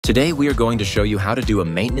Today we are going to show you how to do a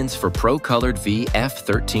maintenance for Procolored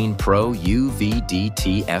VF13 Pro UV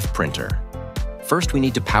DTF printer. First, we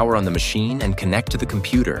need to power on the machine and connect to the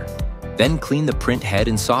computer, then clean the print head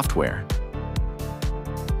in software.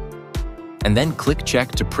 And then click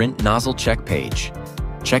Check to print nozzle check page.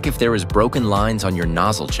 Check if there is broken lines on your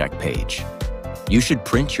nozzle check page. You should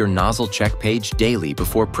print your nozzle check page daily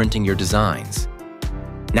before printing your designs.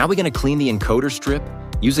 Now we're going to clean the encoder strip.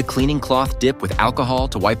 Use a cleaning cloth dip with alcohol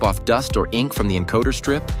to wipe off dust or ink from the encoder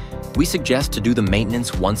strip. We suggest to do the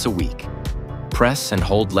maintenance once a week. Press and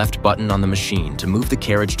hold left button on the machine to move the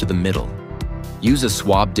carriage to the middle. Use a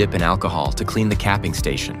swab dip in alcohol to clean the capping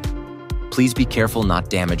station. Please be careful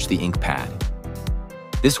not damage the ink pad.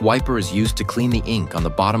 This wiper is used to clean the ink on the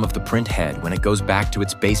bottom of the print head when it goes back to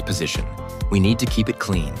its base position. We need to keep it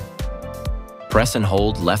clean. Press and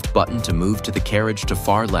hold left button to move to the carriage to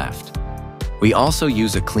far left. We also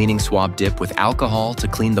use a cleaning swab dip with alcohol to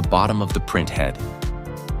clean the bottom of the print head.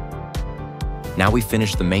 Now we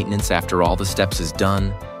finish the maintenance after all the steps is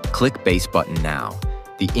done. Click base button now.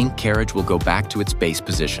 The ink carriage will go back to its base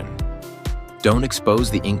position. Don't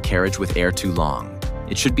expose the ink carriage with air too long.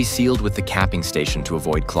 It should be sealed with the capping station to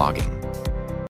avoid clogging.